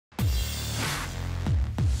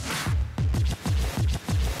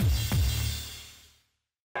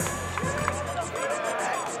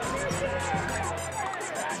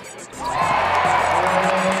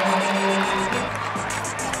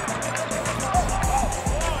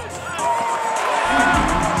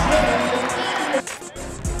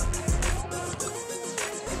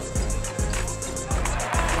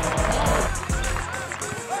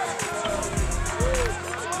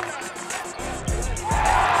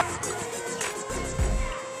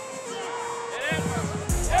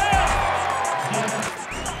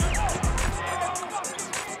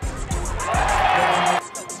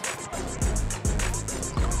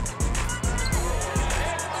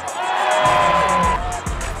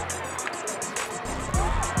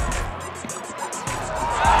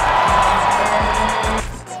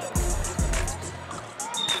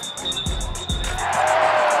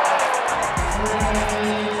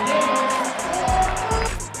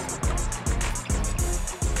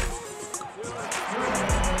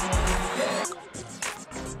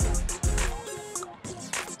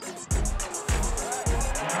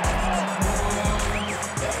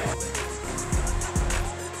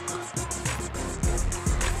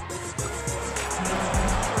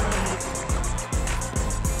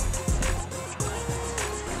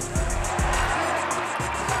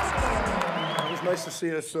nice to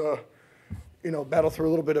see us, battle through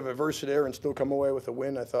a little bit of adversity there and still come away with a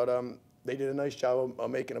win. I thought they did a nice job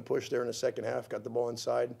of making a push there in the second half, got the ball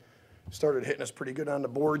inside, started hitting us pretty good on the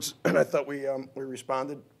boards, and I thought we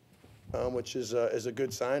responded, which is a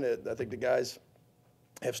good sign. I think the guys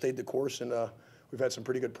have stayed the course, and we've had some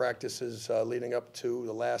pretty good practices leading up to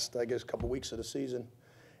the last, I guess, couple weeks of the season.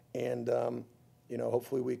 And,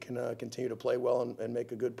 hopefully we can continue to play well and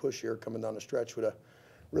make a good push here coming down the stretch with a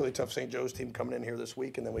really tough St. Joe's team coming in here this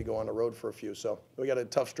week, and then we go on the road for a few. So we got a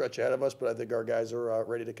tough stretch ahead of us, but I think our guys are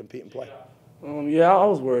ready to compete and play. Yeah, I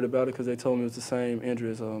was worried about it because they told me it was the same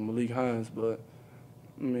injury as Malik Hines. But,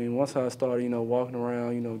 I mean, once I started, walking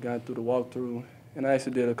around, got through the walkthrough, and I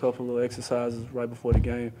actually did a couple of exercises right before the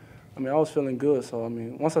game. I mean, I was feeling good. So, I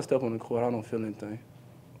mean, once I step on the court, I don't feel anything.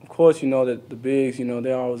 Of course, that the bigs,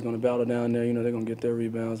 they're always going to battle down there. They're going to get their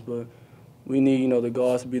rebounds. But we need, the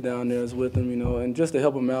guards to be down there with them, and just to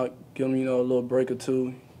help them out, give them, a little break or two.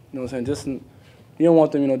 You know what I'm saying? Just, you don't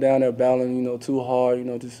want them, down there battling, too hard,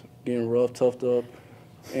 just getting rough, toughed up.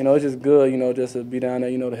 It's just good, just to be down there,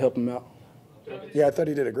 to help them out. Yeah, I thought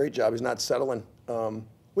he did a great job. He's not settling.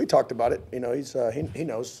 We talked about it. He's he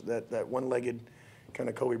knows that one-legged kind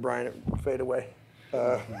of Kobe Bryant fade away.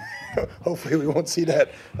 Hopefully we won't see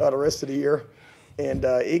that the rest of the year. And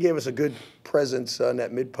he gave us a good presence on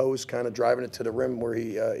that mid-post, kind of driving it to the rim where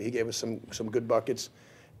he gave us some good buckets.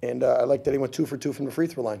 And I like that he went 2 for 2 from the free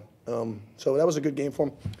throw line. So that was a good game for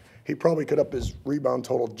him. He probably could up his rebound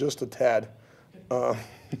total just a tad,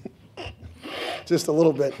 just a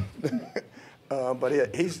little bit.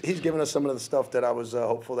 But he's given us some of the stuff that I was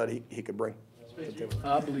hopeful that he could bring.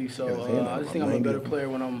 I believe so. I just think I'm a better player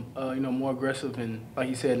when I'm, more aggressive and, like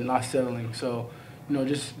you said, not settling. So,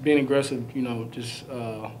 just being aggressive, just,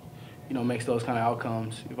 makes those kind of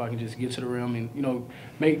outcomes. If I can just get to the rim and,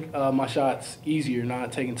 make my shots easier,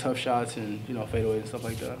 not taking tough shots and, fadeaways and stuff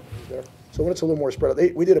like that. So when it's a little more spread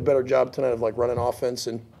out, we did a better job tonight of running offense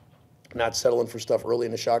and not settling for stuff early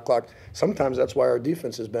in the shot clock. Sometimes that's why our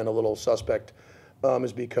defense has been a little suspect,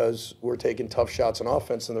 is because we're taking tough shots on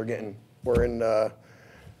offense and we're in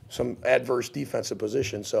some adverse defensive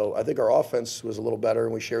position. So I think our offense was a little better,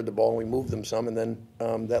 and we shared the ball and we moved them some, and then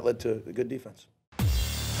that led to a good defense.